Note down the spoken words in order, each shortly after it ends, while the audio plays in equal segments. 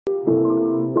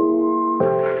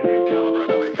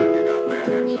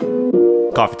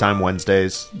Coffee Time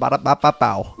Wednesdays.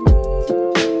 Ba-da-ba-ba-bow.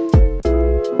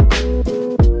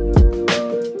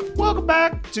 Welcome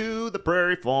back to the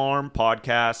Prairie Farm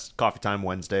Podcast, Coffee Time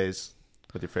Wednesdays,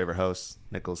 with your favorite host,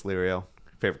 Nicholas Lirio,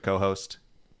 favorite co-host,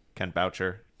 Ken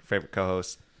Boucher, favorite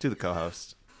co-host, to the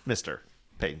co-host, Mr.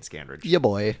 Peyton Scandridge. Yeah,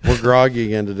 boy. We're groggy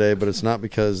again today, but it's not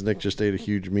because Nick just ate a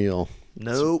huge meal.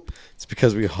 Nope. It's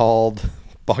because we hauled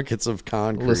buckets of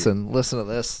concrete. Listen to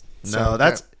this. No,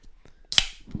 that's...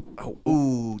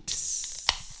 Ooh.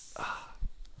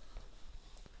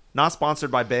 Not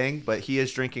sponsored by Bang, but he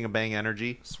is drinking a Bang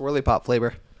Energy. Swirly pop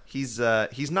flavor. He's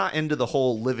not into the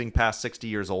whole living past 60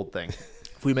 years old thing.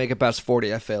 If we make it past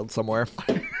 40, I failed somewhere.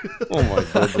 Oh, my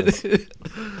goodness.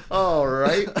 All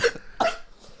right.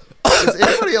 Does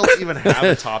anybody else even have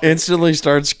a topic? Instantly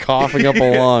starts coughing up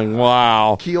a lung.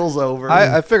 Wow. Keels over.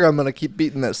 I figure I'm going to keep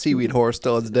beating that seaweed horse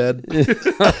till it's dead. Did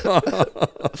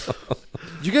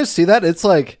you guys see that?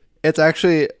 It's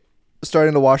actually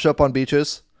starting to wash up on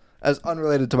beaches, as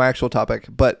unrelated to my actual topic.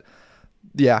 But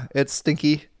yeah, it's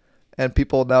stinky, and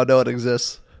people now know it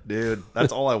exists. Dude,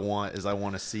 that's all I want is I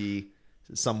want to see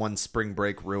someone's spring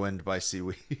break ruined by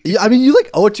seaweed. Yeah, I mean, you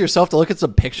owe it to yourself to look at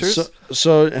some pictures.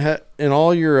 So in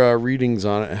all your readings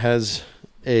on it, has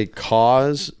a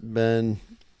cause been...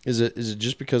 Is it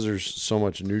just because there's so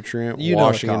much nutrient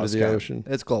washing into the ocean?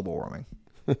 It's global warming.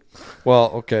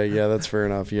 Well, okay, yeah, that's fair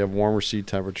enough. You have warmer sea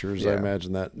temperatures. Yeah. I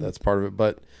imagine that's part of it.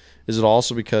 But is it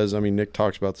also because, I mean, Nick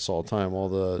talks about this all the time,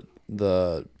 all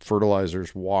the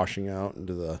fertilizers washing out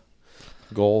into the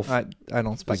Gulf? I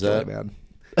don't speculate, man.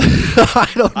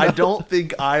 I don't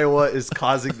think Iowa is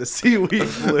causing the seaweed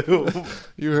bloom.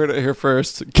 You heard it here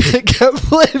first. Can't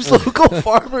blame local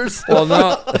farmers. Well,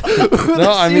 no,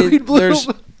 I mean, seaweed bloom.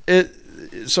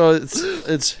 So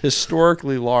it's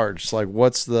historically large. It's like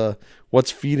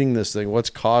what's feeding this thing? What's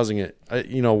causing it?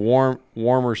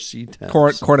 Warmer sea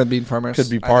temps. Corn and bean farmers could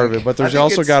be part of it, but there's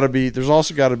also got to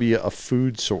be a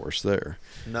food source there.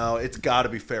 No, it's got to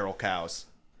be feral cows.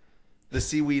 The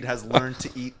seaweed has learned to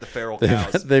eat the feral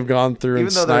cows. They've gone through and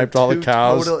Even though sniped all the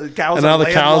cows, and now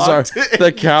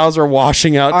the cows are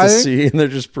washing out to sea, and they're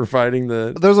just providing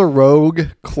the. There's a rogue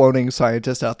cloning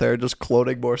scientist out there just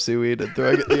cloning more seaweed and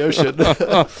throwing it in the ocean.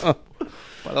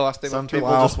 By the last name Some people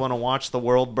just want to watch the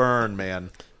world burn,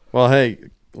 man. Well, hey,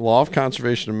 law of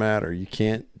conservation of matter. You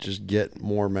can't just get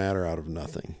more matter out of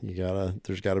nothing.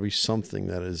 There's gotta be something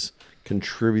that is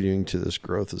contributing to this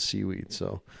growth of seaweed.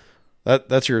 So.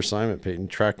 That's your assignment, Peyton.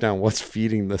 Track down what's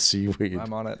feeding the seaweed.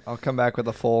 I'm on it. I'll come back with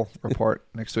a full report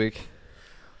next week.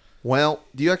 Well,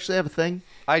 do you actually have a thing?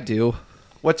 I do.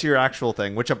 What's your actual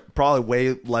thing? Which are probably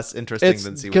way less interesting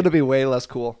than seaweed. It's going to be way less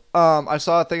cool. I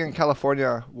saw a thing in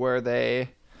California where they...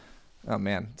 Oh,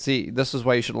 man. See, this is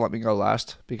why you should have let me go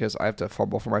last, because I have to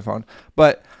fumble for my phone.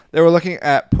 But they were looking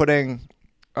at putting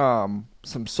some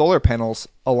solar panels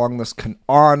along this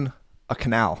on a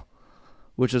canal,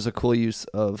 which is a cool use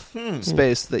of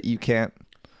space that you can't.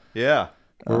 Yeah.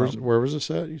 Where was this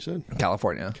at, you said?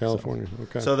 California.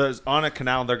 Okay. So there's on a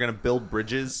canal, they're going to build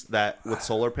bridges with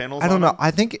solar panels I don't on know. them? I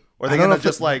think... Or are they going to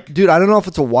just Dude, I don't know if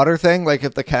it's a water thing, like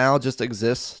if the canal just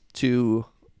exists to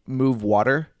move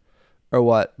water or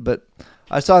what. But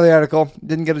I saw the article.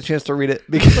 Didn't get a chance to read it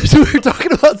because we were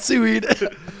talking about seaweed.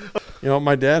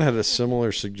 My dad had a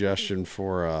similar suggestion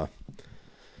for...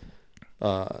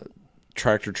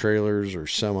 tractor trailers or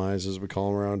semis, as we call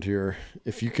them around here.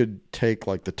 If you could take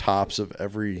like the tops of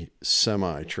every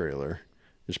semi trailer,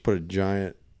 just put a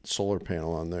giant solar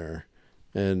panel on there,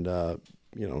 and of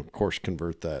course,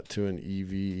 convert that to an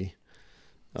EV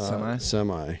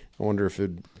semi. I wonder if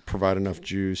it'd provide enough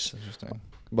juice. Interesting.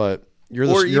 But even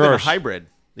a hybrid.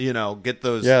 Get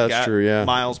those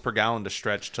miles per gallon to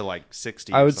stretch to like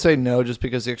 60. I would say no, just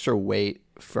because the extra weight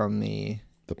from the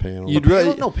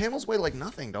panel. Panels weigh like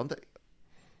nothing, don't they?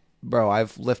 Bro,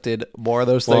 I've lifted more of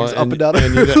those things up and down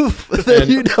and the roof than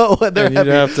when they're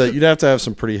heavy. You'd have to have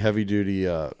some pretty heavy duty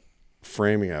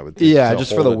framing, I would think. Yeah,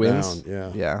 just for the winds.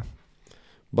 Yeah.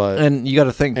 And you got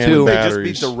to think too. Would they just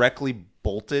be directly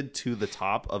bolted to the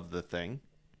top of the thing?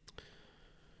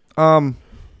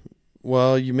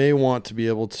 Well, you may want to be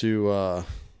able to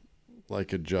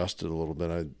adjust it a little bit.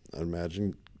 I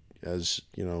imagine, as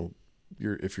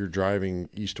if you're driving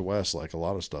east to west, like a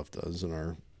lot of stuff does in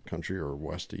our country, or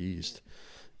west to east,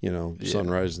 sun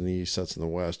rises in the east, sets in the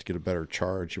west. To get a better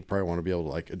charge, you probably want to be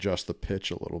able to adjust the pitch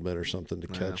a little bit or something to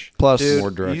catch. Plus,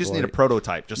 more direct you just light. need a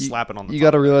prototype. Just slap it on the top. You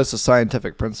got to realize the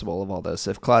scientific principle of all this.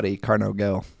 If cloudy, car no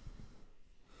go.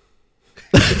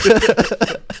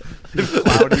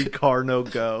 Cloudy, car no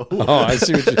go. Oh, I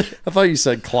see what I thought you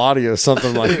said Claudio,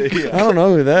 something like I don't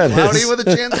know who that is. Cloudy with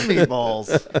a chance of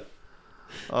meatballs.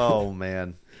 Oh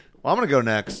man. Well, I'm gonna go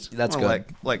next. That's I'm gonna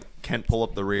good. Let Kent pull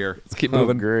up the rear. Let's keep Oh,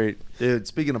 moving. great. Dude,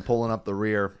 speaking of pulling up the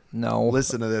rear, No.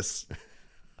 listen to this.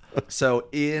 So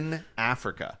in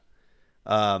Africa,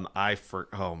 oh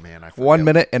man, I forget. 1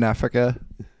 minute in Africa,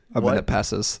 a What? minute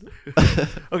passes.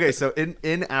 Okay, so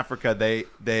in Africa,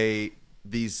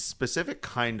 these specific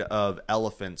kind of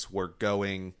elephants were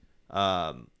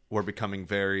becoming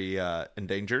very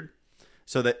endangered.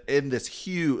 So that in this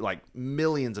huge, like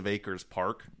millions of acres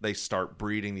park, they start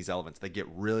breeding these elephants. They get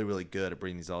really, really good at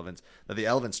breeding these elephants. That the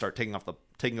elephants start taking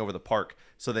over the park.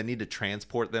 So they need to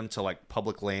transport them to like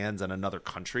public lands in another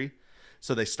country.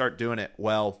 So they start doing it.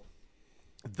 Well,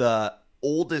 the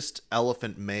oldest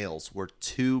elephant males were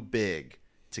too big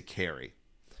to carry.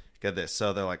 Get this.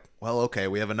 So they're like, well, okay,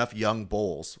 we have enough young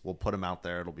bulls. We'll put them out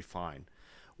there. It'll be fine.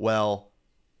 Well,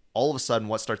 all of a sudden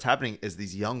what starts happening is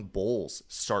these young bulls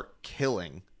start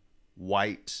killing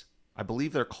I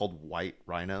believe they're called white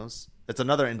rhinos. It's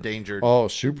another endangered. Oh,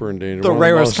 super endangered. The One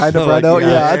rarest most, kind of like, rhino. yeah.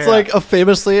 Yeah, it's like a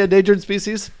famously endangered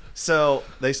species. So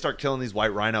they start killing these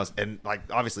white rhinos, and like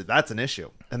obviously that's an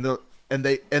issue. And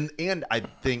I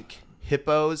think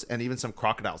hippos and even some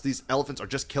crocodiles. These elephants are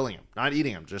just killing them, not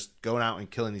eating them, just going out and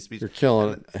killing these species. You're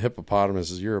killing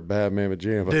hippopotamuses. You're a bad mamma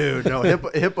jamma. Dude, no,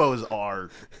 hippos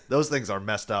those things are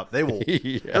messed up. They will.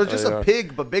 Yeah, they're just they a are.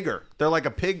 pig, but bigger. They're like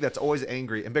a pig that's always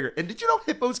angry and bigger. And did you know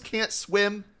hippos can't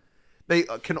swim? They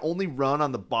can only run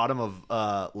on the bottom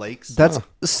of lakes. That's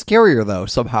scarier though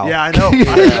somehow. Yeah, I know.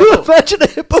 Can you imagine a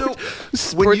hippo?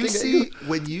 So when you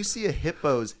sprinting at see a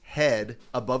hippo's head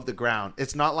above the ground,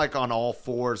 it's not like on all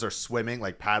fours or swimming,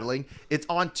 like paddling. It's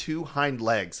on two hind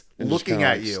legs, And just looking kinda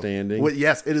at like you. standing?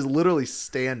 Yes, it is literally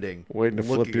standing, Waiting to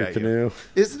flip looking your at you. canoe.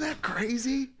 Isn't that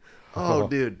crazy? Oh,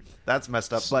 dude, that's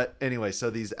messed up. But anyway, so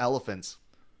these elephants,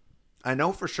 I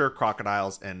know for sure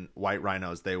crocodiles and white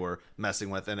rhinos they were messing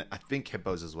with, and I think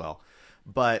hippos as well.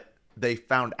 But they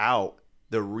found out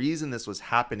the reason this was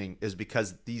happening is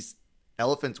because these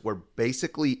elephants were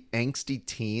basically angsty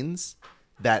teens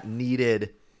that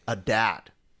needed a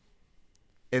dad.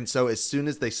 And so as soon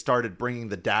as they started bringing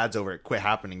the dads over, it quit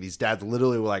happening. These dads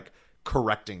literally were like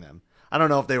correcting them. I don't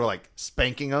know if they were like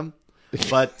spanking them,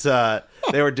 but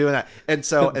they were doing that. And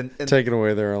so and Taking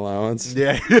away their allowance.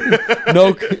 yeah.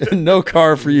 No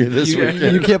car for you this you.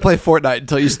 weekend. You can't play Fortnite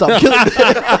until you stop killing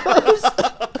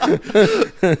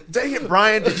Dang it,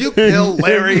 Brian! Did you kill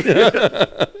Larry?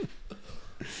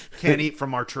 Can't eat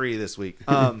from our tree this week.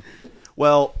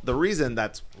 Well, the reason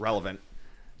that's relevant,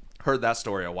 heard that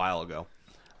story a while ago,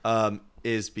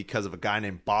 is because of a guy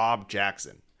named Bob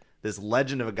Jackson, this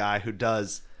legend of a guy who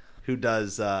has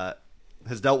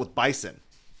dealt with bison,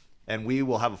 and we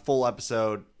will have a full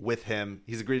episode with him.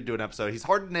 He's agreed to do an episode. He's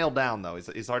hard to nail down though.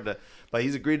 He's hard to, but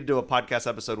he's agreed to do a podcast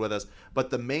episode with us. But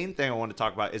the main thing I want to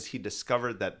talk about is he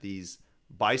discovered that these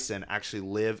bison actually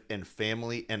live in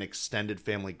family and extended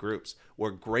family groups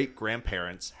where great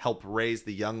grandparents help raise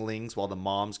the younglings while the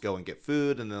moms go and get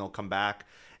food, and then they'll come back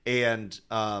and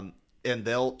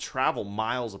they'll travel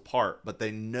miles apart, but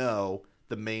they know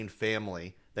the main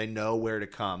family. They know where to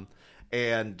come.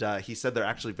 And he said they're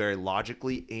actually very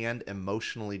logically and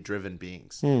emotionally driven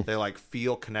beings. They like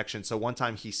feel connection. So one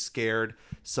time he scared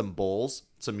some bulls,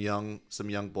 some young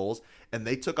bulls, and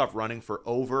they took off running for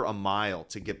over a mile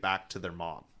to get back to their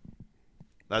mom.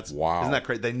 Wow. Isn't that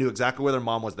crazy? They knew exactly where their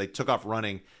mom was. They took off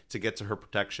running to get to her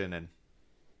protection. And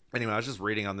anyway, I was just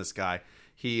reading on this guy.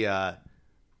 He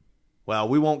well,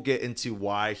 we won't get into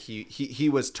why he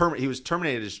was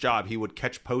terminated his job. He would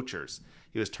catch poachers.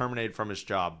 He was terminated from his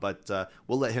job, but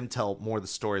we'll let him tell more of the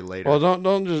story later. Well,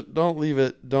 don't leave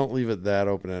it that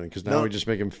open ended, because now we just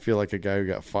make him feel like a guy who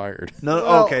got fired.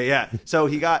 No, okay, yeah. So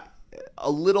he got a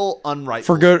little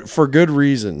unrightful for good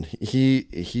reason. He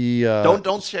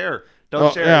don't share.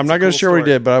 Don't share. Yeah, I'm It's not a going cool to share what he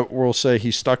story. did, but I will say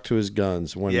he stuck to his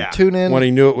guns when Tune in when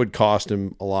he knew it would cost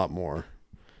him a lot more.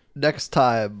 next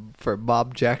time for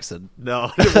Bob Jackson.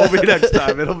 No, it won't be next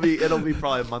time. It'll be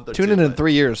probably a month or two. Tune in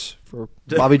 3 years for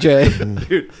Bobby J.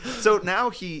 Dude. So now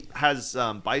he has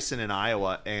bison in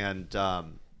Iowa, and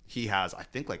he has, I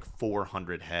think, like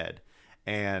 400 head.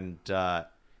 And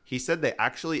he said they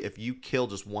actually, if you kill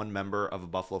just one member of a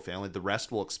buffalo family, the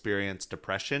rest will experience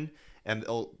depression, and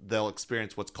they'll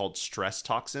experience what's called stress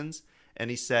toxins. And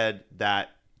he said that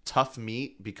tough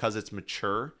meat, because it's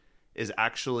mature, is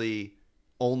actually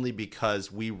only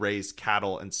because we raise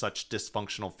cattle in such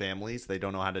dysfunctional families. They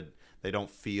don't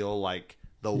feel like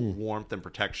the warmth and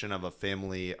protection of a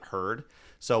family herd.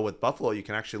 So with buffalo, you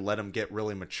can actually let them get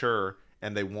really mature,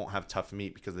 and they won't have tough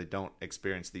meat because they don't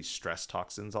experience these stress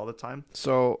toxins all the time.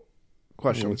 So,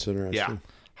 question. That's interesting. Yeah.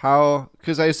 How,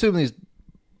 because I assume these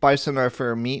bison are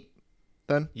for meat.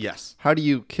 then? Yes. How do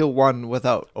you kill one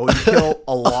without? Oh, you kill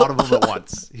a lot of them at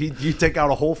once. You take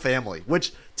out a whole family,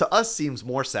 which to us seems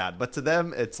more sad, but to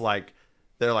them it's like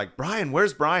they're like, Brian,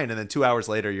 where's Brian? And then 2 hours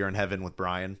later, you're in heaven with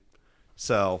Brian.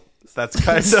 So that's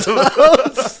kind of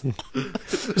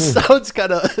sounds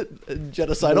kind of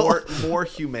genocidal. More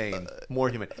humane.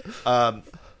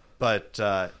 But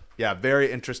yeah,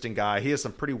 very interesting guy. He has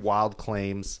some pretty wild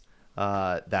claims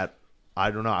that I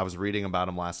don't know. I was reading about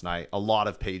him last night. A lot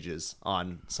of pages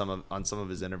on some of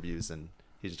his interviews, and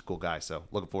he's just a cool guy. So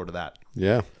looking forward to that.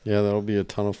 Yeah, that'll be a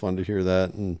ton of fun to hear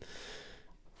that. And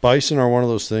bison are one of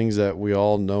those things that we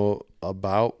all know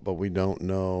about, but we don't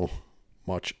know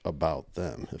much about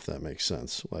them, if that makes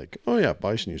sense. Like, oh yeah,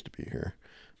 bison used to be here.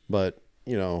 But,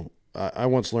 I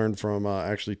once learned from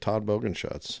actually Todd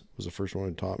Bogenschutz was the first one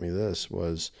who taught me this,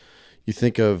 was you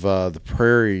think of the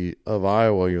prairie of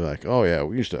Iowa, you're like, oh yeah,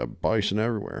 we used to have bison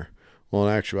everywhere. Well,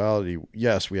 in actuality,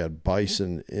 yes, we had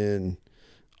bison in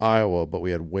Iowa, but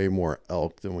we had way more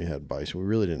elk than we had bison. We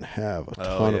really didn't have a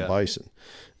ton of bison.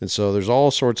 And so there's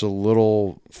all sorts of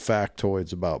little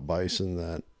factoids about bison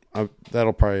that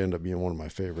that'll probably end up being one of my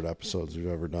favorite episodes we've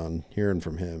ever done, hearing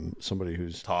from him, somebody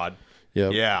who's Todd.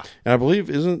 Yep. Yeah. And I believe,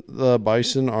 isn't the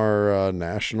bison our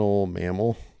national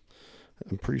mammal?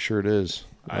 I'm pretty sure it is.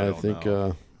 I think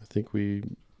it's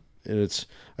it's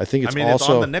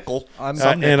on the nickel.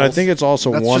 And I think it's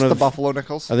also That's one just of the buffalo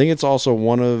nickels. I think it's also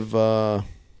one of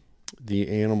the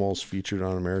animals featured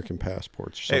on American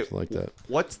passports or something like that.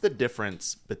 What's the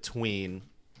difference between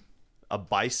a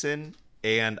bison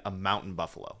and a mountain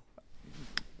buffalo?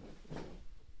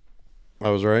 I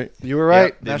was right. You were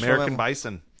right. Yeah, the American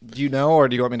bison. Do you know, or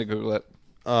do you want me to Google it?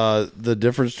 The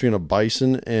difference between a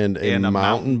bison and a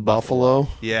mountain buffalo.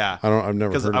 Yeah, I've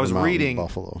never heard of I was a mountain reading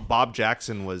buffalo. Bob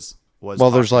Jackson was well,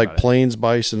 there's like about it. plains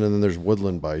bison and then there's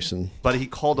woodland bison. But he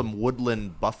called them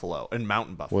woodland buffalo and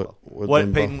mountain buffalo.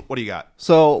 Woodland Peyton? What do you got?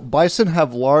 So bison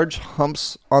have large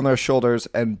humps on their shoulders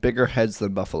and bigger heads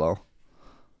than buffalo.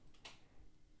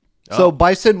 So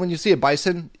bison, when you see a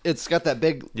bison, it's got that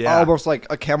big, almost like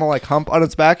a camel-like hump on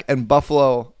its back, and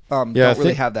buffalo don't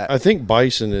really have that. I think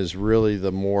bison is really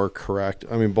the more correct.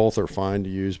 I mean, both are fine to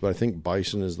use, but I think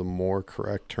bison is the more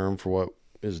correct term for what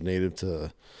is native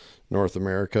to North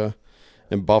America.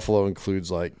 And buffalo includes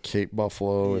like Cape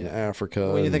buffalo in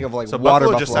Africa. When you think of like So water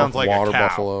buffalo just sounds like water a cow.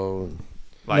 buffalo.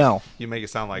 Like, No. You make it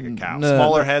sound like a cow. No.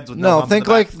 Smaller heads with no hump think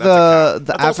in the back. like That's a cow. the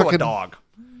That's also African a dog.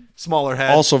 Smaller head.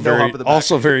 Also no very hump in the back.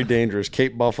 very dangerous.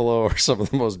 Cape buffalo are some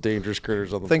of the most dangerous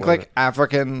critters on the Think planet. like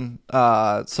African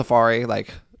safari,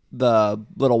 like the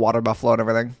little water buffalo and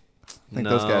everything. Think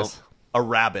those guys. A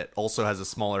rabbit also has a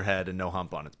smaller head and no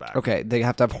hump on its back. Okay, they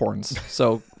have to have horns.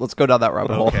 So let's go down that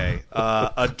rabbit hole. Okay.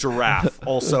 A giraffe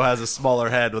also has a smaller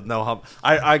head with no hump.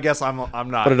 I guess I'm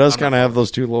not. But it does kind of have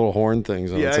those two little horn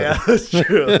things on its head. Yeah, that's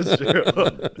true. That's true.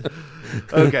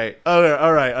 Okay.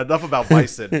 All right. Enough about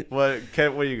bison. What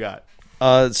do you got?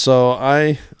 So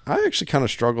I actually kind of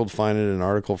struggled finding an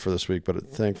article for this week,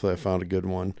 but thankfully I found a good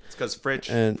one. It's because Fritch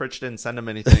didn't send him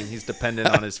anything. He's dependent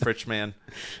on his Fritch man.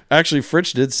 Actually,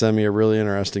 Fritch did send me a really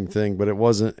interesting thing, but it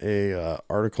wasn't a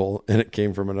article, and it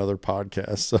came from another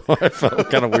podcast, so I felt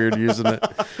kind of weird using it.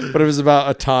 But it was about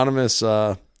autonomous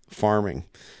farming.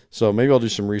 So maybe I'll do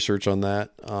some research on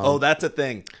that. That's a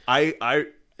thing.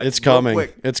 It's coming.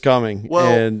 It's coming. Well,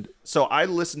 and so I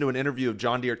listened to an interview of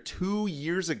John Deere 2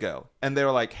 years ago, and they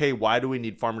were like, hey, why do we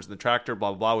need farmers in the tractor?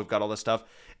 Blah, blah, blah. We've got all this stuff.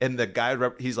 And the guy,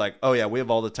 he's like, oh, yeah, we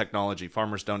have all the technology.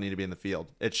 Farmers don't need to be in the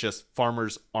field. It's just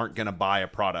farmers aren't going to buy a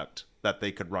product that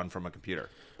they could run from a computer.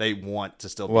 They want to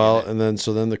still be in it. and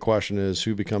then the question is,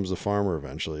 who becomes the farmer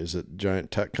eventually? Is it giant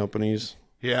tech companies?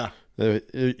 Yeah.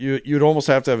 You'd almost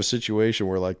have to have a situation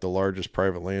where like the largest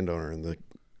private landowner in the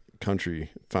country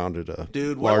founded a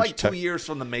we're like 2 years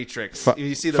from the Matrix.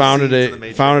 You see those founded scenes in the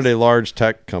Matrix. a large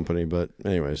tech company, but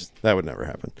anyways, that would never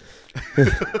happen.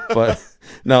 But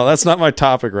no, that's not my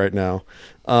topic right now.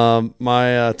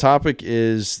 My topic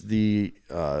is the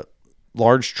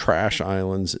large trash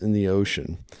islands in the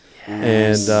ocean.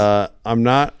 Yes. And I'm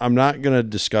not going to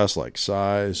discuss like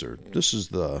size or this is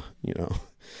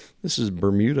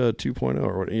Bermuda 2.0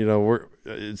 or what,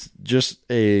 it's just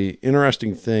a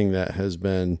interesting thing that has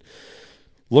been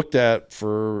looked at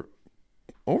for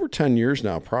over 10 years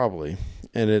now, probably.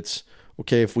 And it's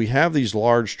okay, if we have these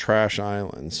large trash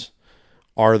islands,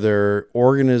 are there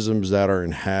organisms that are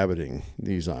inhabiting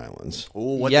these islands?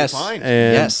 Oh, what yes. they find?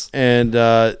 And, yes. And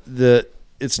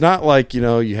it's not like,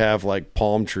 you have like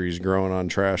palm trees growing on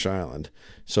Trash Island.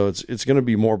 So it's going to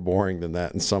be more boring than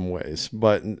that in some ways,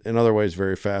 but in other ways,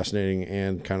 very fascinating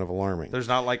and kind of alarming. There's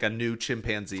not like a new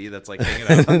chimpanzee that's like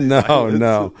hanging out on these islands.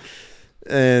 No.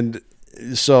 And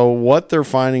So what they're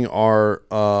finding are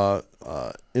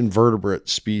invertebrate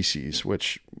species,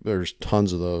 which there's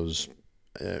tons of those.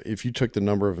 If you took the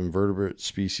number of invertebrate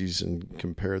species and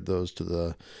compared those to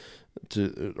the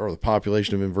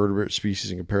population of invertebrate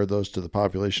species and compared those to the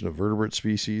population of vertebrate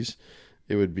species,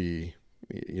 it would be,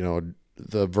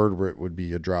 the vertebrate would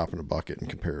be a drop in a bucket in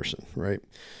comparison, right?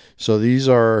 So these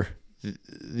are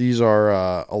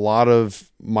a lot of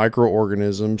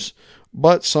microorganisms,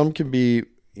 but some can be,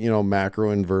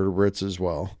 macroinvertebrates as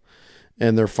well.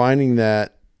 And they're finding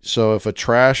that, so if a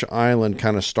trash island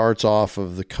kind of starts off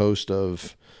of the coast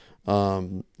of,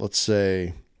 let's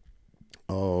say,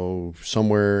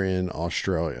 somewhere in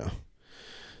Australia,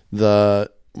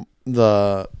 the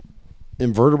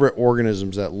invertebrate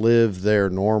organisms that live there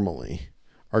normally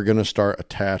are going to start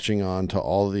attaching on to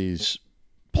all these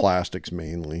plastics,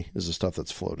 mainly is the stuff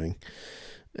that's floating.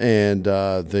 And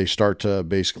they start to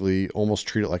basically almost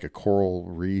treat it like a coral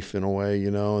reef in a way,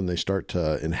 and they start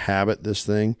to inhabit this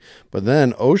thing. But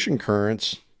then ocean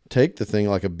currents take the thing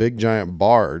like a big giant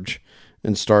barge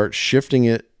and start shifting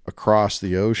it across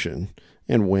the ocean,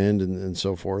 and wind and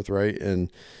so forth, right?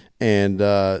 And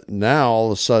now all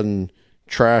of a sudden,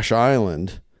 Trash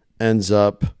Island ends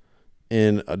up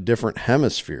in a different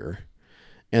hemisphere.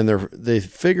 And they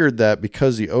figured that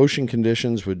because the ocean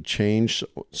conditions would change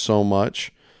so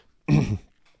much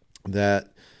that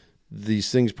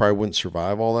these things probably wouldn't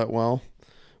survive all that well.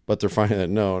 But they're finding that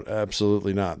no,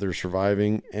 absolutely not. They're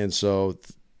surviving. And so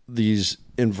these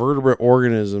invertebrate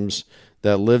organisms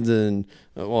that lived in,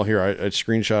 here, I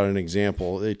screenshot an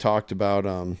example. They talked about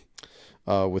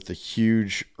with the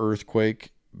huge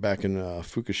earthquake back in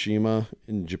Fukushima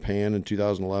in Japan in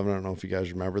 2011. I don't know if you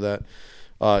guys remember that.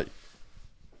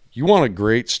 You want a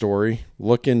great story,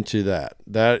 look into that.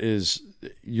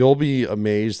 You'll be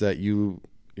amazed that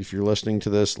if you're listening to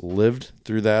this, lived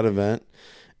through that event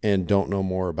and don't know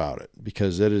more about it,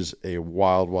 because it is a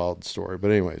wild, wild story.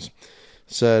 But anyways,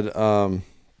 said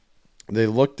they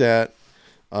looked at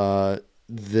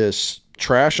this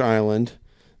trash island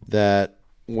that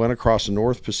went across the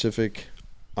North Pacific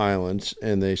Islands,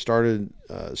 and they started,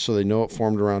 so they know it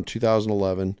formed around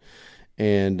 2011,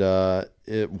 and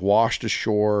it washed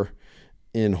ashore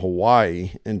in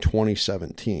Hawaii in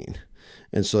 2017.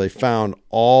 And so they found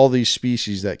all these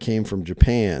species that came from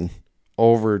Japan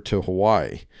over to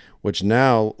Hawaii, which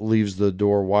now leaves the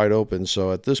door wide open.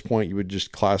 So at this point, you would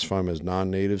just classify them as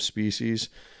non-native species,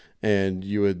 and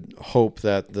you would hope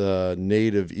that the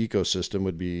native ecosystem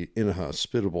would be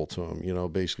inhospitable to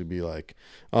them, basically be like,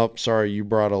 oh, sorry, you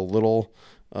brought a little,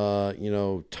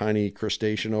 tiny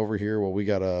crustacean over here. Well, we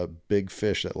got a big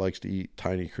fish that likes to eat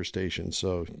tiny crustaceans,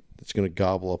 so it's going to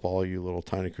gobble up all you little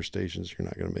tiny crustaceans. You're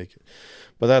not going to make it.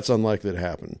 But that's unlikely to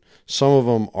happen. Some of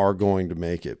them are going to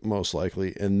make it, most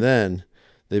likely, and then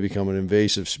they become an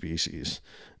invasive species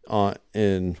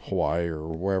in Hawaii or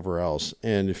wherever else.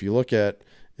 And if you look at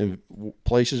in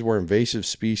places where invasive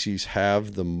species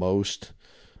have the most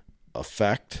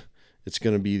effect, it's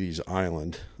going to be these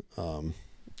island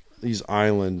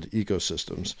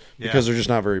ecosystems, because they're just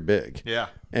not very big. Yeah.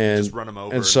 And just run them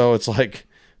over. And so it's like,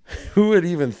 who would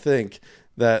even think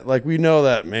that, like, we know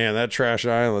that, man, that trash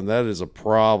island, that is a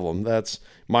problem. That's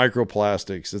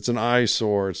microplastics. It's an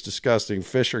eyesore. It's disgusting.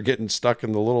 Fish are getting stuck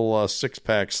in the little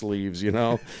 6-pack sleeves,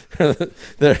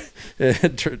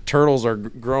 Turtles are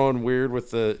growing weird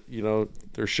with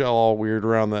their shell all weird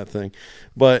around that thing.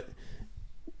 But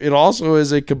it also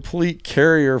is a complete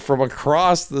carrier from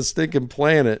across the stinking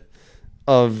planet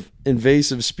of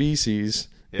invasive species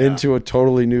into a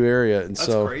totally new area. And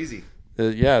that's crazy.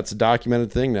 It's a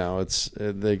documented thing now.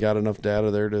 They got enough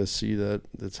data there to see that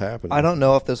it's happening. I don't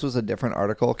know if this was a different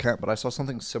article, Kent, but I saw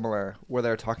something similar where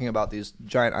they're talking about these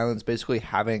giant islands basically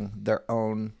having their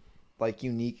own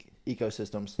unique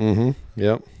ecosystems. Mm-hmm.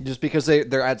 Yep. Just because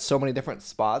they're at so many different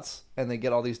spots and they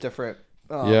get all these different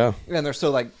and they're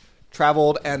so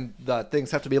traveled, and the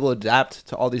things have to be able to adapt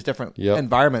to all these different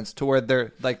environments, to where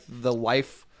they're the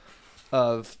life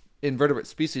of invertebrate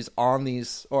species on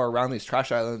these or around these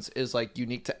trash islands is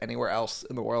unique to anywhere else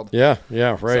in the world. Yeah,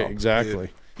 right, exactly. Dude,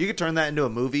 you could turn that into a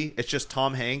movie. It's just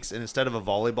Tom Hanks, and instead of a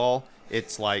volleyball,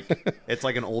 it's like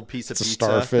an old piece of pizza.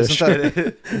 Starfish.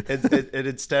 And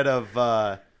instead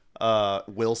of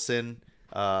Wilson,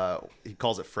 he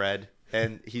calls it Fred,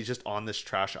 and he's just on this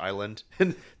trash island.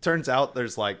 And turns out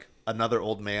there's another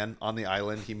old man on the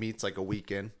island he meets a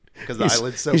week in. Because the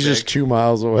island's so big. He's just 2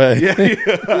 miles away. Yeah.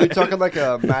 Are you talking like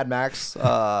a Mad Max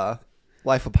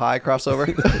Life of Pi crossover?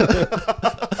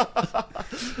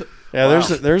 Yeah, Wow.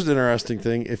 there's an interesting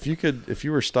thing. If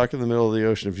you were stuck in the middle of the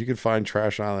ocean, if you could find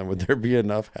Trash Island, would there be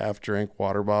enough half-drink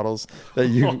water bottles that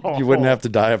you wouldn't have to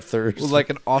die of thirst? Like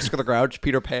an Oscar the Grouch,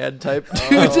 Peter Pan type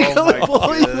dude to come and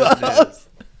pull you out.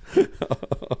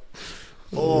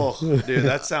 Oh, dude,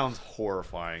 that sounds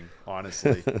horrifying,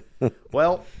 honestly.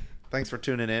 Well, thanks for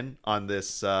tuning in on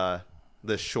this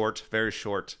short, very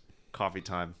short Coffee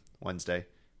Time Wednesday.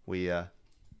 We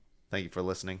thank you for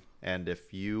listening. And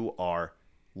if you are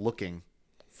looking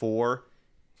for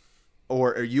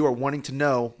or you are wanting to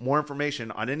know more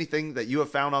information on anything that you have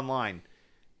found online,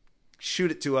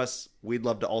 shoot it to us. We'd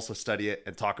love to also study it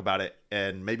and talk about it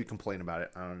and maybe complain about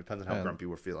it. I don't know. It depends on how grumpy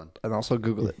we're feeling. And also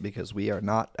Google it because we are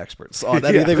not experts on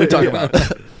anything we talk about.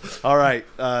 All right.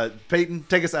 Peyton,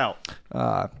 take us out.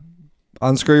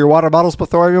 Unscrew your water bottles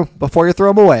before you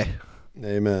throw them away.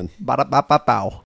 Amen. Ba-da-ba-ba-bow.